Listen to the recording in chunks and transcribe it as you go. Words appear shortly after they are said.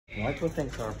Michael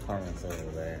thinks our apartment's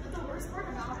over there.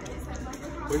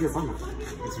 Where's your apartment?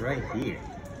 It's right here.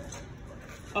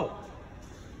 Oh.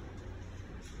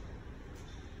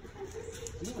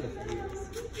 You put them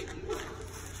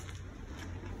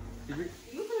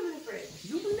in the fridge.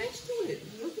 You were next to it.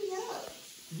 Look it up.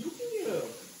 You can get up.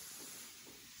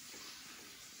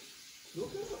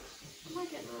 Look it up. I'm not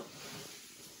getting up.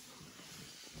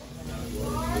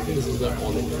 I think this is the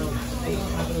only one.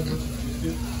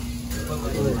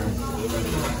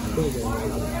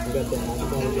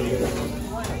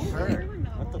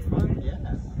 What the fuck?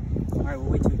 Yeah. Alright,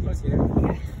 we'll wait till he gets here.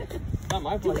 Not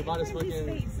my fault, he bought his fucking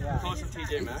clothes from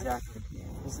TJ Maxx. Exactly.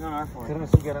 It's not our fault. Queremos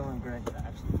seguir a un Greg.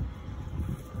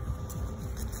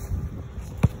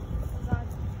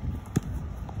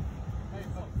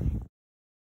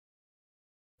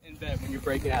 In bed when you're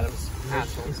breaking Adam's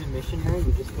asshole. Is it missionary?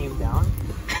 You just came down?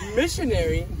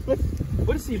 Missionary?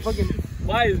 What is he fucking...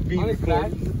 Why is being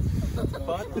recorded?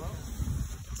 What?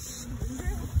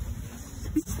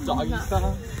 Doggy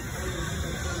style?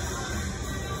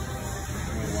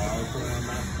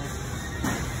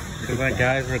 Because that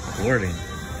guy's recording.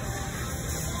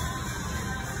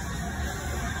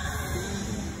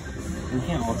 We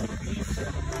can't all take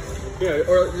Yeah,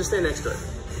 or just stand next to it.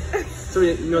 So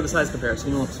you know the size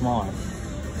comparison. You look smaller.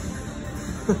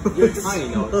 You're tiny,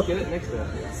 no. Just get it next to it.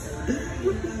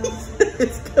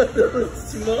 It's gonna look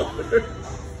smaller.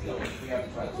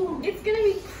 It's gonna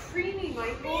be creamy,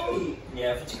 Michael.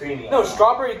 Yeah, if it's creamy. No,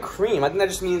 strawberry cream. I think that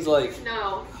just means like...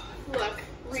 No. Look.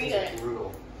 Read it.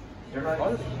 They're not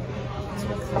What? It's a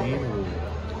cream rule.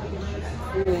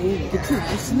 Get your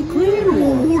ass in the cream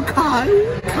roll,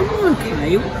 Kyle. Come on,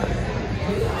 Kyle.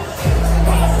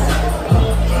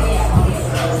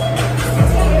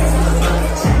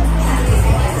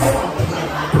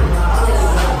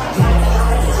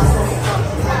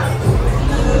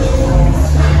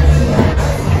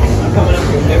 Coming up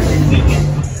here every weekend.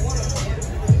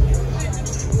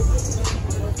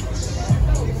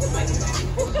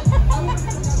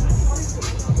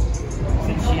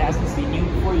 Since she hasn't seen you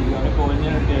before, you gotta go in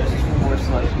there and get 2 more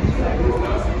slices.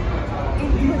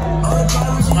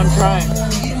 I'm trying.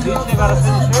 You gotta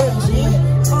finish it.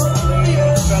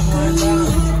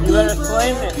 You better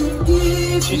flame it.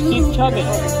 Just keep chugging.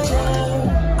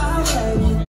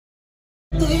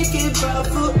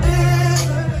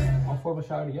 All 4 of us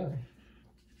shower together.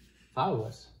 5 of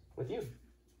us. With you.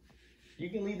 You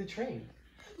can lead the train.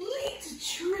 Lead the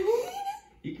train?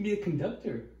 You can be the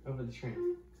conductor over the train.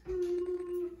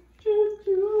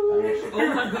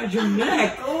 Oh my god, your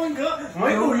neck! Oh my god!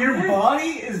 Michael, your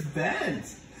body is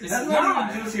bent! That's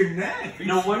not even just your neck!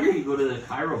 No wonder you go to the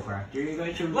chiropractor. You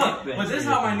got your neck Look, bent. but this is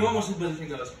how my normal sleep position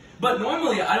goes. But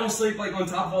normally, I don't sleep like on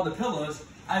top of all the pillows.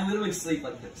 I literally sleep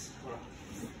like this.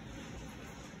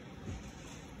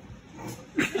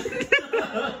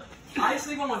 I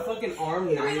sleep on my fucking arm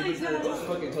 90% of those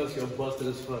fucking toes go busted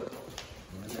as fuck.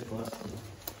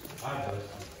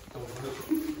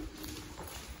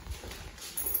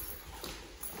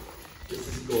 This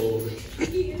is gold.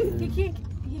 He can't.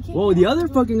 Whoa, the other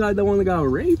fucking guy, the one that got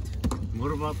raped.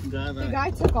 What about the guy that... The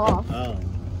guy took off. Oh.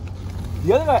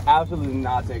 The other guy absolutely did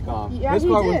not take off. Yeah, this he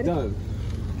car did. was done.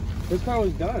 This car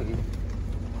was done.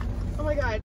 Oh my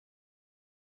god.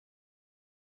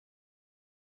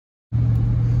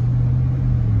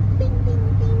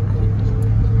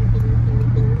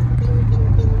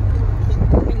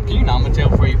 Can you not Michel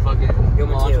before you fucking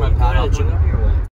launch my paddle?